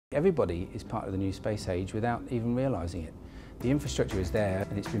Everybody is part of the new space age without even realising it. The infrastructure is there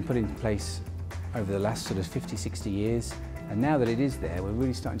and it's been put into place over the last sort of 50, 60 years, and now that it is there we're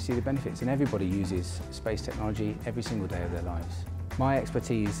really starting to see the benefits, and everybody uses space technology every single day of their lives. My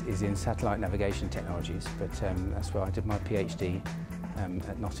expertise is in satellite navigation technologies, but that's where I did my PhD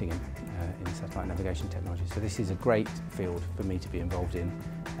at Nottingham in satellite navigation technology. So this is a great field for me to be involved in,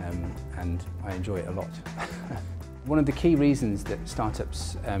 and I enjoy it a lot. One of the key reasons that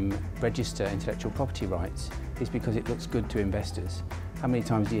startups register intellectual property rights is because it looks good to investors. How many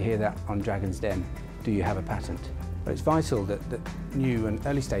times do you hear that on Dragon's Den? Do you have a patent? But it's vital that new and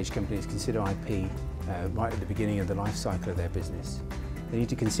early stage companies consider IP right at the beginning of the life cycle of their business. They need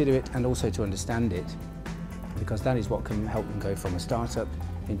to consider it and also to understand it, because that is what can help them go from a startup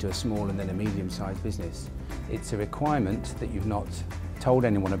into a small and then a medium-sized business. It's a requirement that you've not told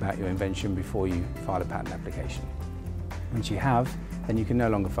anyone about your invention before you file a patent application. Once you have, then you can no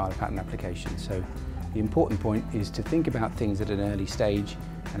longer file a patent application. So the important point is to think about things at an early stage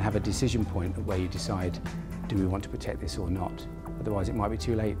and have a decision point where you decide, do we want to protect this or not? Otherwise it might be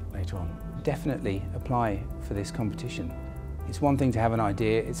too late later on. Definitely apply for this competition. It's one thing to have an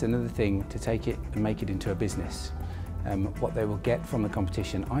idea, it's another thing to take it and make it into a business. What they will get from the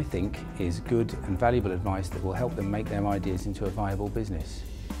competition, I think, is good and valuable advice that will help them make their ideas into a viable business.